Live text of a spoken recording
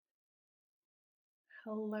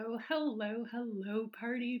Hello, hello, hello,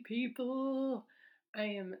 party people. I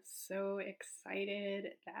am so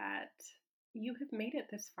excited that you have made it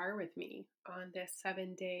this far with me on this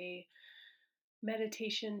 7-day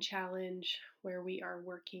meditation challenge where we are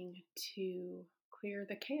working to clear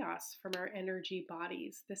the chaos from our energy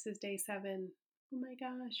bodies. This is day 7. Oh my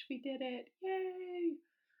gosh, we did it! Yay!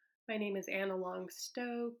 My name is Anna Long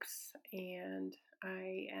Stokes, and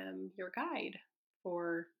I am your guide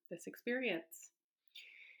for this experience.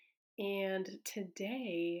 And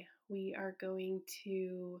today we are going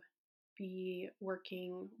to be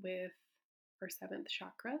working with our seventh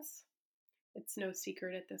chakras. It's no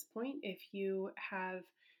secret at this point, if you have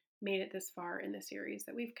made it this far in the series,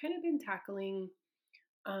 that we've kind of been tackling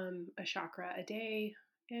a chakra a day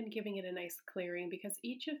and giving it a nice clearing, because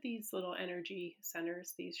each of these little energy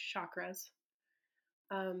centers, these chakras,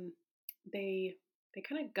 um, they they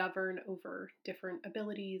kind of govern over different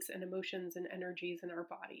abilities and emotions and energies in our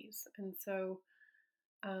bodies. And so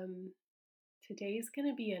um, today's going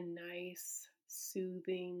to be a nice,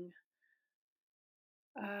 soothing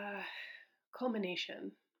uh,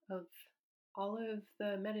 culmination of all of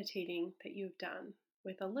the meditating that you've done,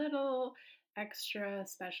 with a little extra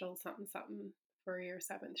special something something for your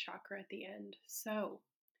seventh chakra at the end. So,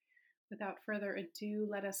 without further ado,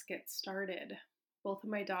 let us get started. Both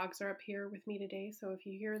of my dogs are up here with me today, so if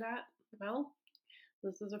you hear that, well,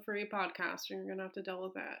 this is a free podcast, and you're going to have to deal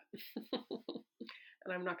with that.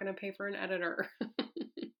 And I'm not going to pay for an editor.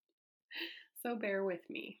 So bear with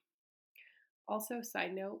me. Also,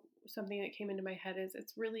 side note, something that came into my head is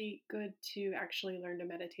it's really good to actually learn to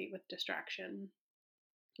meditate with distraction.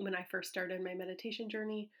 When I first started my meditation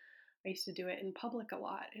journey, I used to do it in public a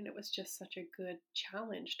lot, and it was just such a good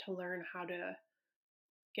challenge to learn how to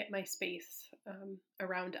get my space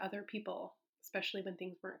around other people, especially when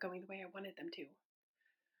things weren't going the way I wanted them to.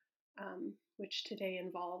 Which today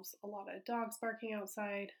involves a lot of dogs barking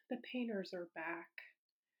outside. The painters are back,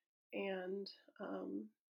 and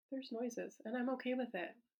there's noises, and I'm okay with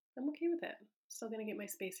it. I'm okay with it. Still gonna get my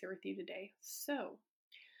space here with you today. So,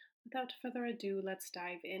 without further ado, let's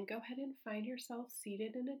dive in. Go ahead and find yourself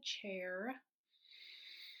seated in a chair.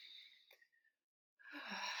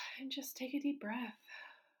 And just take a deep breath.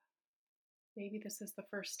 Maybe this is the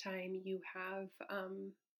first time you have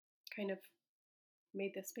kind of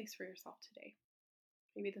made this space for yourself today.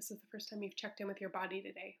 Maybe this is the first time you've checked in with your body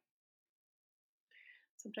today.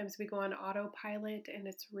 Sometimes we go on autopilot, and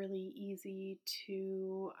it's really easy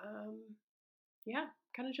to,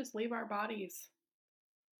 kind of just leave our bodies.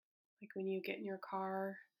 Like when you get in your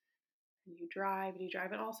car and you drive and you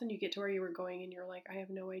drive, and all of a sudden you get to where you were going and you're like, I have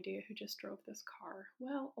no idea who just drove this car.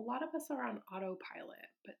 Well, a lot of us are on autopilot,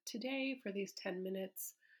 but today, for these 10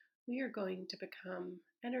 minutes, we are going to become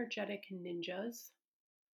energetic ninjas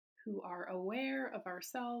who are aware of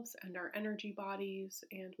ourselves and our energy bodies,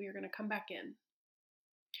 and we are going to come back in.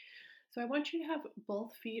 So I want you to have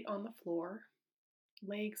both feet on the floor,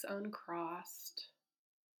 legs uncrossed,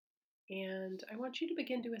 and I want you to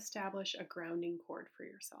begin to establish a grounding cord for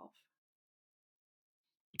yourself.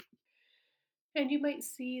 And you might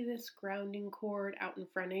see this grounding cord out in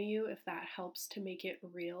front of you if that helps to make it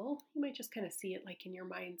real. You might just kind of see it like in your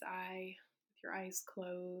mind's eye, with your eyes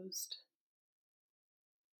closed.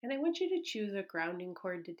 And I want you to choose a grounding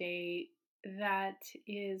cord today that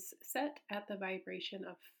is set at the vibration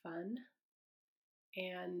of fun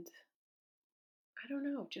and, I don't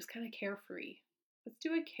know, just kind of carefree. Let's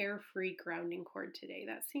do a carefree grounding cord today.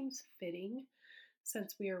 That seems fitting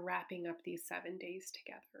since we are wrapping up these 7 days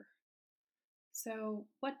together. So,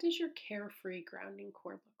 what does your carefree grounding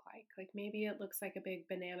cord look like? Like maybe it looks like a big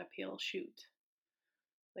banana peel shoot,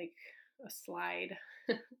 like a slide.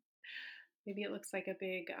 Maybe it looks like a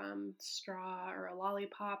big straw or a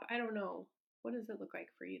lollipop. I don't know. What does it look like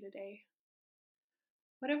for you today?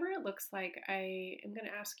 Whatever it looks like, I am going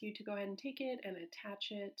to ask you to go ahead and take it and attach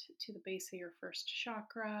it to the base of your first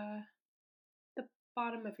chakra, the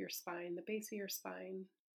bottom of your spine, the base of your spine.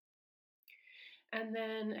 And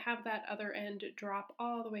then have that other end drop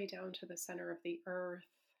all the way down to the center of the earth.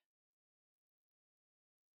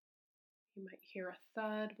 You might hear a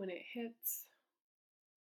thud when it hits.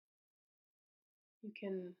 You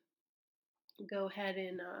can go ahead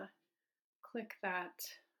and click that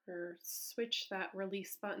or switch that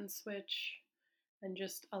release button switch and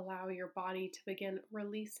just allow your body to begin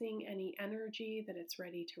releasing any energy that it's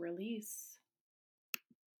ready to release.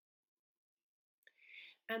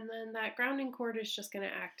 And then that grounding cord is just going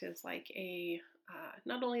to act as like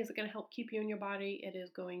not only is it going to help keep you in your body, it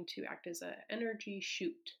is going to act as an energy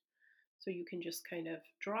chute. So you can just kind of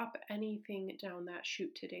drop anything down that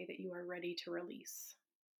chute today that you are ready to release.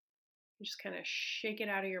 You just kind of shake it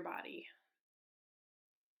out of your body.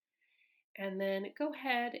 And then go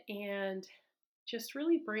ahead and just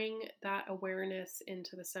really bring that awareness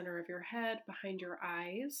into the center of your head, behind your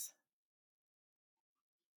eyes.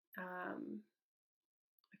 Um,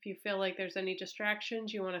 if you feel like there's any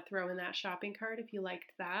distractions, you want to throw in that shopping cart. If you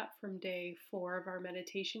liked that from day 4 of our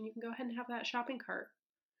meditation, you can go ahead and have that shopping cart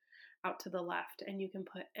out to the left, and you can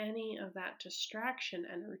put any of that distraction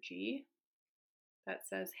energy that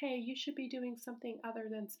says, hey, you should be doing something other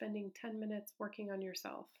than spending 10 minutes working on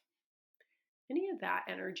yourself. Any of that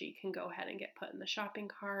energy can go ahead and get put in the shopping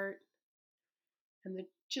cart. And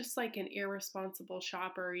just like an irresponsible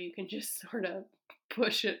shopper, you can just sort of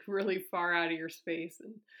push it really far out of your space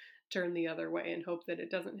and turn the other way and hope that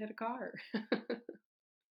it doesn't hit a car.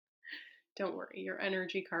 Don't worry, your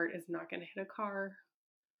energy cart is not going to hit a car.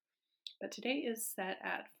 But today is set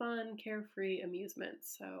at fun, carefree amusement.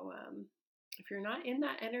 So if you're not in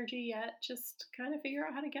that energy yet, just kind of figure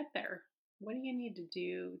out how to get there. What do you need to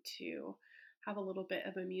do to have a little bit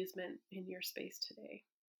of amusement in your space today?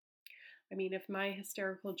 I mean, if my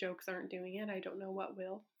hysterical jokes aren't doing it, I don't know what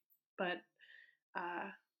will. But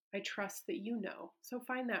I trust that you know. So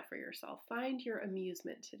find that for yourself. Find your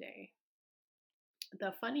amusement today.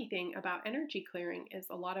 The funny thing about energy clearing is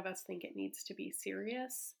a lot of us think it needs to be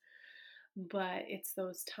serious, but it's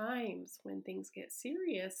those times when things get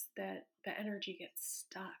serious that the energy gets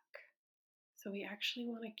stuck. So we actually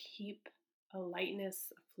want to keep a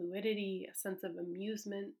lightness, a fluidity, a sense of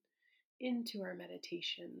amusement into our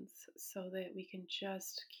meditations so that we can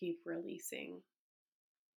just keep releasing.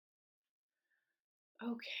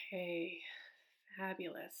 Okay,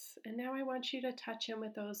 fabulous. And now I want you to touch in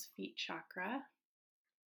with those feet chakra,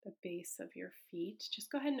 the base of your feet.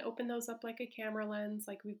 Just go ahead and open those up like a camera lens,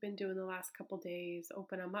 like we've been doing the last couple days.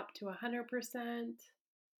 Open them up to 100%. And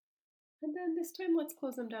then this time, let's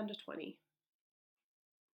close them down to 20.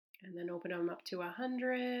 And then open them up to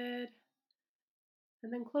 100.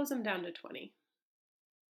 And then close them down to 20.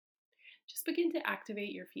 Just begin to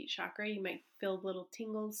activate your feet chakra. You might feel little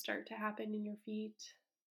tingles start to happen in your feet.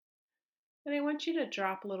 And I want you to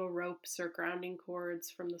drop little ropes or grounding cords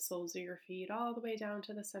from the soles of your feet all the way down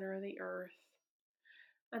to the center of the earth.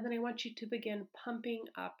 And then I want you to begin pumping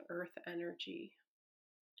up earth energy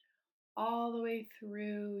all the way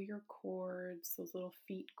through your cords, those little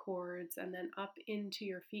feet cords, and then up into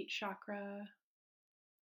your feet chakra,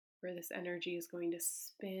 where this energy is going to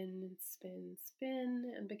spin and spin,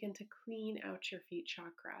 spin, and begin to clean out your feet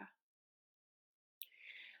chakra.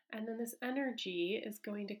 And then this energy is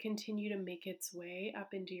going to continue to make its way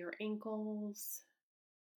up into your ankles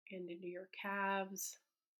and into your calves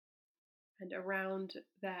and around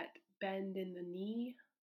that bend in the knee,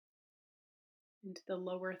 into the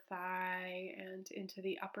lower thigh and into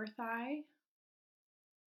the upper thigh,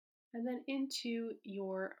 and then into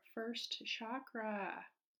your first chakra.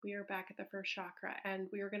 We are back at the first chakra, and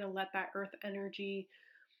we are going to let that earth energy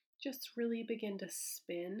just really begin to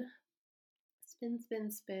spin. Spin, spin,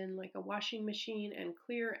 spin like a washing machine and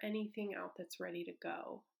clear anything out that's ready to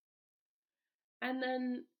go. And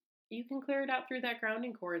then you can clear it out through that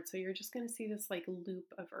grounding cord. So you're just going to see this like loop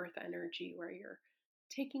of earth energy where you're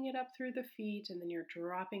taking it up through the feet and then you're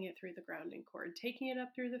dropping it through the grounding cord, taking it up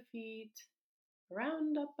through the feet,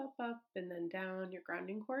 around, up, up, up, and then down your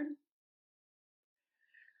grounding cord.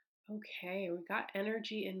 Okay, we've got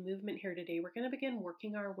energy and movement here today. We're going to begin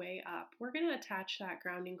working our way up. We're going to attach that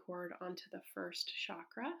grounding cord onto the first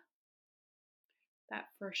chakra. That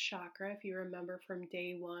first chakra, if you remember from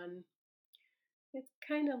day 1, it's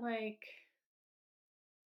kind of like,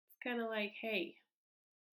 hey,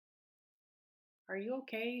 are you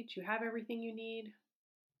okay? Do you have everything you need?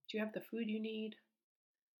 Do you have the food you need?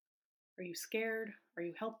 Are you scared? Are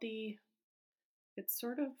you healthy? It's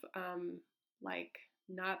sort of like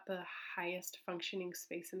not the highest functioning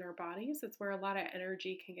space in our bodies. It's where a lot of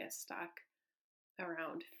energy can get stuck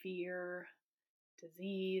around fear,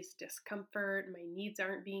 disease, discomfort. My needs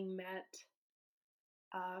aren't being met.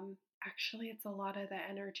 Actually, it's a lot of the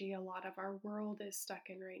energy a lot of our world is stuck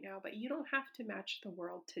in right now, but you don't have to match the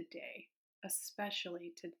world today,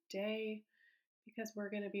 especially today, because we're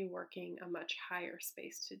going to be working a much higher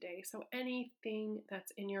space today. So anything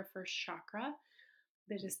that's in your first chakra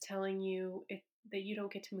that is telling you that you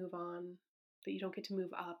don't get to move on, that you don't get to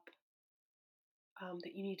move up,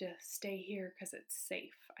 that you need to stay here because it's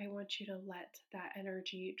safe, I want you to let that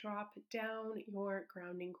energy drop down your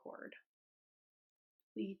grounding cord.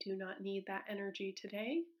 We do not need that energy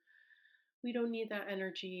today. We don't need that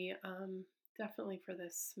energy definitely for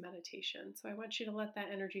this meditation. So I want you to let that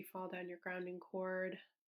energy fall down your grounding cord.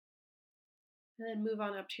 And then move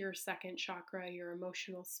on up to your second chakra, your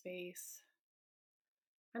emotional space,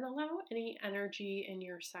 and allow any energy in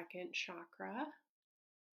your second chakra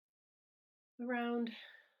around,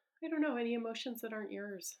 I don't know, any emotions that aren't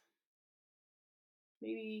yours.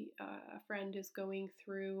 Maybe a friend is going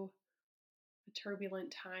through a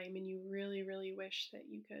turbulent time and you really, really wish that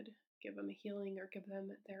you could give them a healing or give them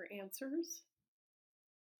their answers.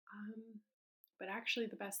 Um, but actually,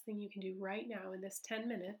 the best thing you can do right now in this 10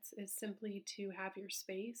 minutes is simply to have your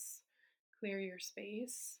space, clear your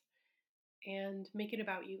space, and make it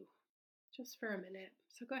about you just for a minute.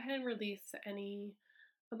 So go ahead and release any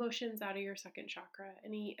emotions out of your second chakra,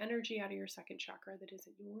 any energy out of your second chakra that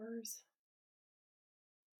isn't yours.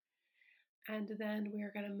 And then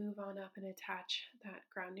we're going to move on up and attach that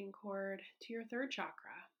grounding cord to your third chakra.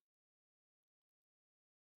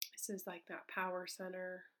 This is like that power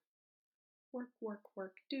center. Work, work,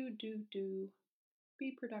 work, do, do, do.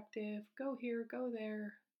 Be productive. Go here, go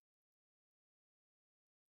there.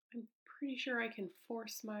 I'm pretty sure I can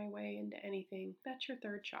force my way into anything. That's your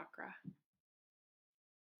third chakra.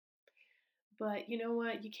 But you know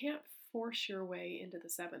what? You can't force your way into the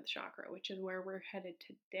seventh chakra, which is where we're headed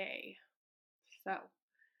today. So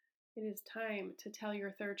it is time to tell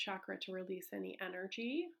your third chakra to release any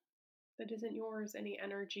energy that isn't yours, any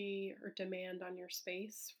energy or demand on your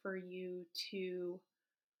space for you to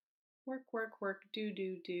work, work, work, do,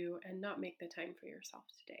 do, do, and not make the time for yourself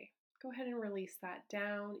today. Go ahead and release that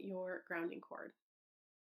down your grounding cord.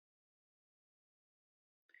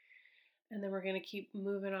 And then we're going to keep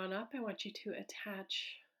moving on up. I want you to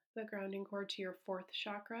attach the grounding cord to your fourth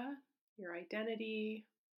chakra, your identity,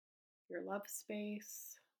 your love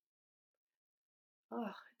space.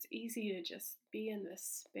 Oh, it's easy to just be in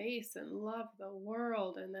this space and love the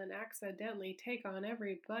world and then accidentally take on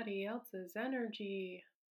everybody else's energy.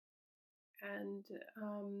 And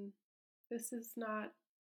this is not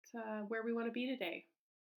where we want to be today.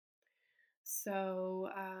 So,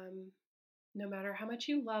 no matter how much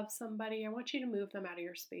you love somebody, I want you to move them out of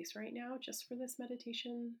your space right now just for this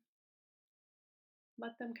meditation.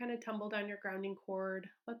 Let them kind of tumble down your grounding cord.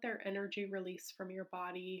 Let their energy release from your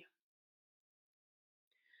body.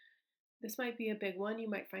 This might be a big one. You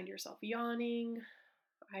might find yourself yawning.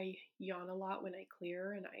 I yawn a lot when I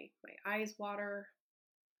clear and my eyes water.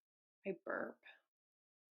 I burp.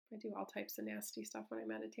 I do all types of nasty stuff when I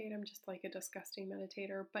meditate. I'm just like a disgusting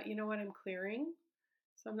meditator. But you know what? I'm clearing.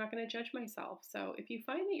 So I'm not going to judge myself. So if you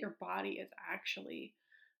find that your body is actually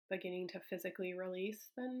beginning to physically release,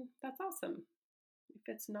 then that's awesome. If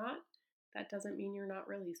it's not, that doesn't mean you're not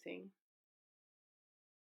releasing.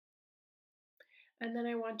 And then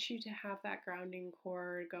I want you to have that grounding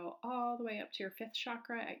cord go all the way up to your fifth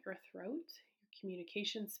chakra at your throat, your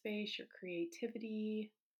communication space, your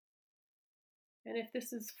creativity. And if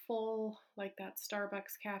this is full, like that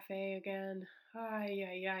Starbucks cafe again,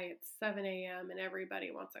 it's 7 a.m. and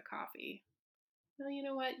everybody wants a coffee. Well, you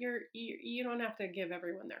know what? You don't have to give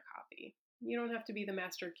everyone their coffee. You don't have to be the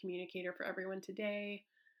master communicator for everyone today.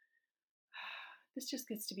 This just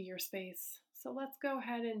gets to be your space. So let's go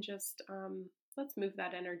ahead and just let's move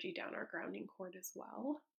that energy down our grounding cord as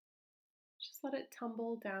well. Just let it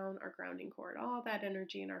tumble down our grounding cord, all that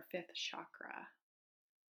energy in our fifth chakra.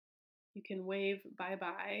 You can wave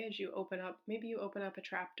bye-bye as you open up. Maybe you open up a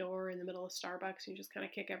trap door in the middle of Starbucks and you just kind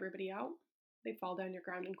of kick everybody out. They fall down your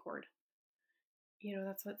grounding cord. You know,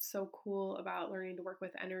 that's what's so cool about learning to work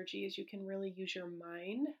with energy is you can really use your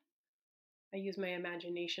mind. I use my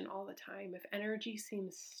imagination all the time. If energy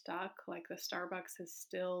seems stuck, like the Starbucks is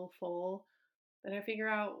still full, then I figure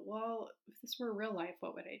out, well, if this were real life,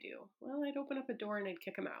 what would I do? Well, I'd open up a door and I'd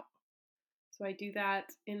kick them out. So I do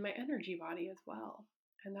that in my energy body as well.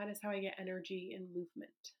 And that is how I get energy and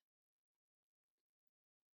movement.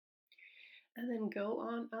 And then go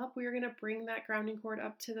on up. We're going to bring that grounding cord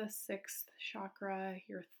up to the sixth chakra,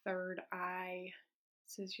 your third eye.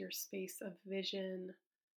 This is your space of vision,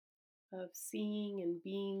 of seeing and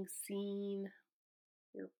being seen,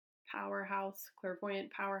 your powerhouse,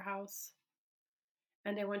 clairvoyant powerhouse.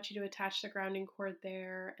 And I want you to attach the grounding cord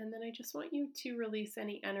there. And then I just want you to release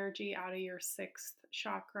any energy out of your sixth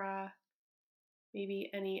chakra. Maybe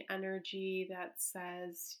any energy that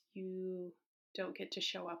says you don't get to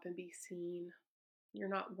show up and be seen. You're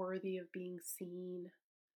not worthy of being seen.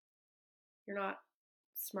 You're not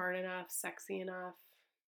smart enough, sexy enough.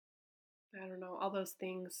 I don't know, all those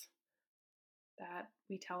things that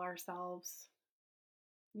we tell ourselves.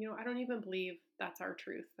 You know, I don't even believe that's our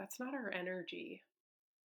truth. That's not our energy.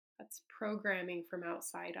 That's programming from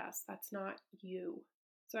outside us. That's not you.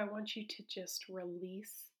 So I want you to just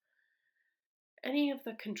release any of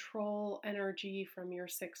the control energy from your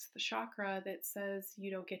sixth chakra that says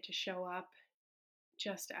you don't get to show up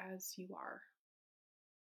just as you are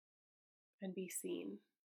and be seen,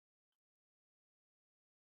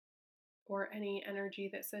 or any energy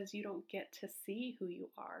that says you don't get to see who you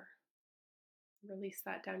are. Release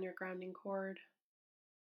that down your grounding cord.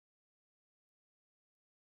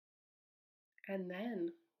 And then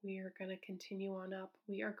we are going to continue on up.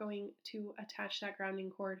 We are going to attach that grounding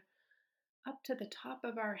cord up to the top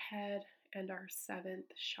of our head and our seventh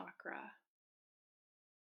chakra.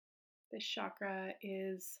 This chakra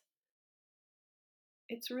it's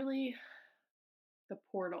really the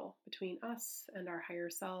portal between us and our higher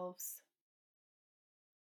selves.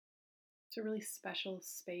 It's a really special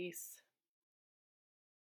space.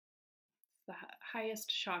 It's the highest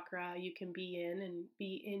chakra you can be in and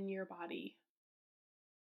be in your body.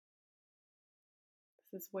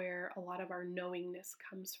 This is where a lot of our knowingness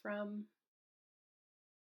comes from.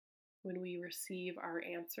 When we receive our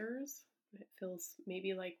answers, it feels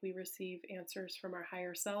maybe like we receive answers from our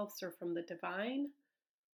higher selves or from the divine.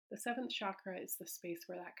 The seventh chakra is the space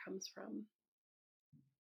where that comes from.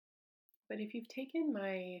 But if you've taken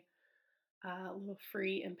my little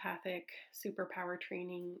free empathic superpower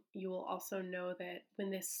training, you will also know that when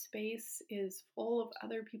this space is full of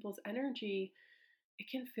other people's energy, it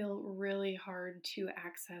can feel really hard to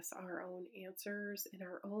access our own answers and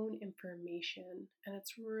our own information. And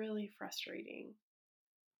it's really frustrating.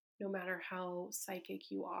 No matter how psychic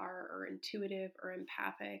you are, or intuitive, or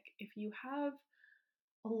empathic, if you have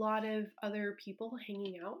a lot of other people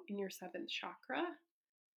hanging out in your seventh chakra,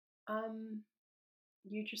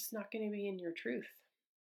 you're just not going to be in your truth,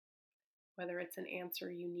 whether it's an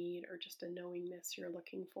answer you need or just a knowingness you're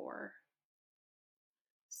looking for.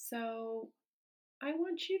 So I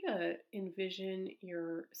want you to envision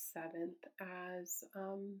your seventh as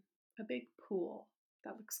a big pool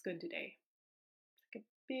that looks good today. It's like a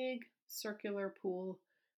big circular pool,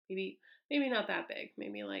 maybe not that big,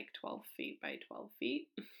 maybe like 12 feet by 12 feet.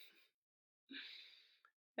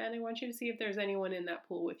 And I want you to see if there's anyone in that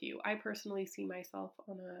pool with you. I personally see myself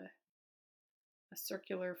on a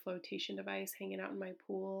circular flotation device hanging out in my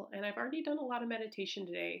pool. And I've already done a lot of meditation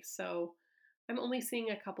today, so I'm only seeing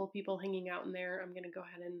a couple people hanging out in there. I'm going to go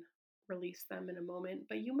ahead and release them in a moment,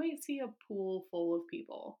 but you might see a pool full of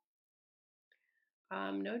people.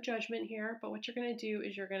 No judgment here, but what you're going to do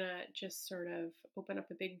is you're going to just sort of open up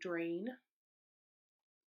a big drain.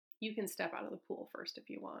 You can step out of the pool first if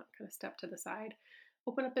you want, kind of step to the side.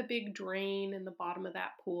 Open up a big drain in the bottom of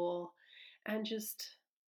that pool and just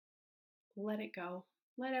let it go.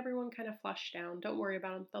 Let everyone kind of flush down. Don't worry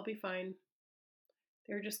about them. They'll be fine.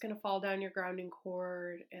 They're just going to fall down your grounding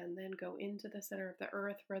cord and then go into the center of the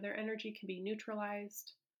earth where their energy can be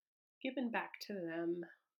neutralized, given back to them.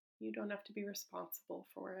 You don't have to be responsible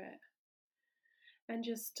for it. And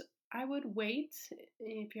just, I would wait.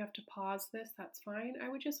 If you have to pause this, that's fine. I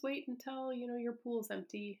would just wait until, your pool's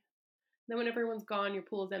empty. Then when everyone's gone, your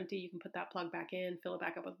pool is empty, you can put that plug back in, fill it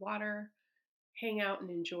back up with water, hang out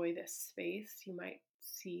and enjoy this space. You might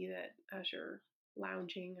see that as you're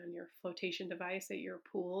lounging on your flotation device at your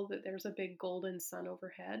pool that there's a big golden sun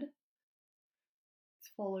overhead.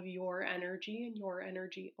 It's full of your energy and your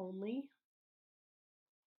energy only.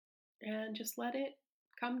 And just let it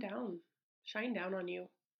come down, shine down on you,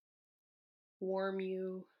 warm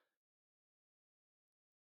you.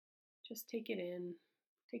 Just take it in,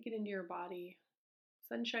 take it into your body.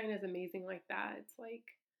 Sunshine is amazing like that. It's like,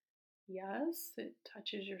 yes, it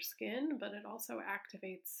touches your skin, but it also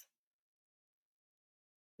activates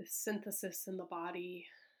the synthesis in the body.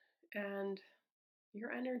 And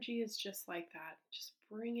your energy is just like that. Just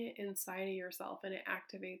bring it inside of yourself and it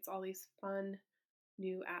activates all these fun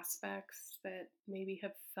new aspects that maybe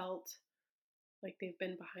have felt like they've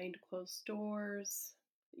been behind closed doors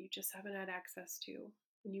that you just haven't had access to.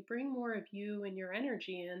 When you bring more of you and your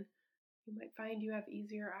energy in, you might find you have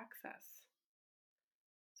easier access.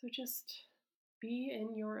 So just be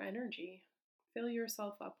in your energy. Fill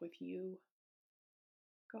yourself up with you.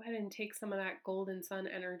 Go ahead and take some of that golden sun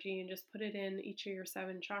energy and just put it in each of your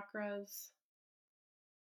 7 chakras.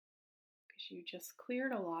 Because you just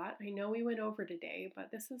cleared a lot. I know we went over today, but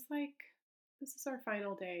this is our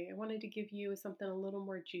final day. I wanted to give you something a little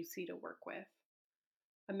more juicy to work with.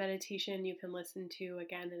 A meditation you can listen to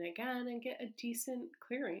again and again and get a decent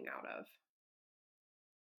clearing out of.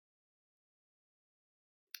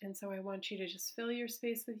 And so I want you to just fill your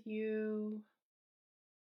space with you.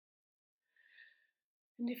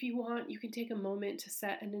 And if you want, you can take a moment to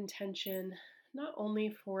set an intention, not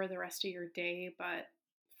only for the rest of your day, but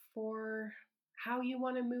for how you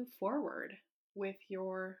want to move forward. with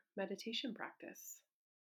your meditation practice?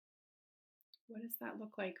 What does that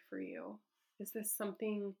look like for you? Is this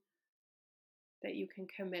something that you can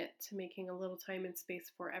commit to making a little time and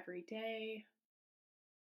space for every day?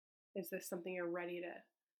 Is this something you're ready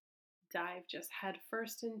to dive just head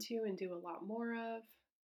first into and do a lot more of?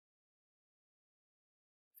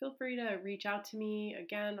 Feel free to reach out to me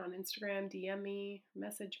again on Instagram, DM me,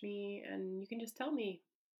 message me, and you can just tell me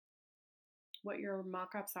what your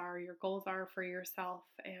mock ups are, your goals are for yourself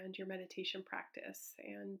and your meditation practice,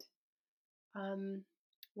 and um,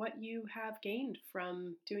 what you have gained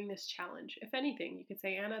from doing this challenge. If anything, you could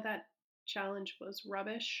say, Anna, that challenge was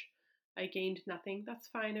rubbish. I gained nothing. That's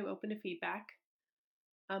fine. I'm open to feedback.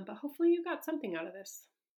 But hopefully, you got something out of this,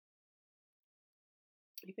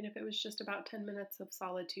 even if it was just about 10 minutes of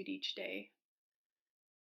solitude each day.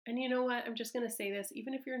 And you know what? I'm just going to say this,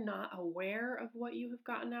 even if you're not aware of what you have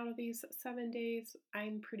gotten out of these 7 days,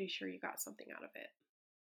 I'm pretty sure you got something out of it.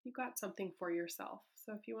 You got something for yourself.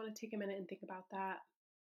 So if you want to take a minute and think about that,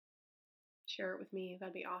 share it with me.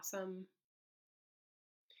 That'd be awesome.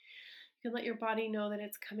 You can let your body know that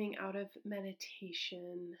it's coming out of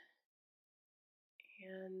meditation.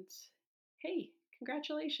 And hey,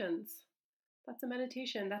 congratulations. That's a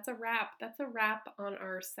meditation. That's a wrap. That's a wrap on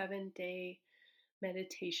our 7-day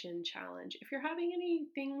meditation challenge. If you're having any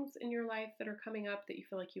things in your life that are coming up that you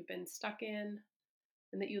feel like you've been stuck in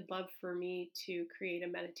and that you'd love for me to create a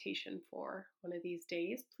meditation for one of these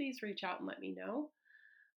days, please reach out and let me know.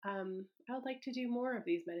 I would like to do more of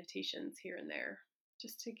these meditations here and there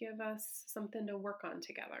just to give us something to work on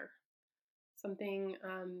together, something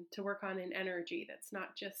to work on in energy that's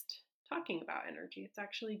not just talking about energy, it's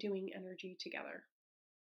actually doing energy together.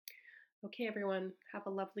 Okay, everyone, have a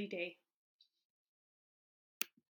lovely day.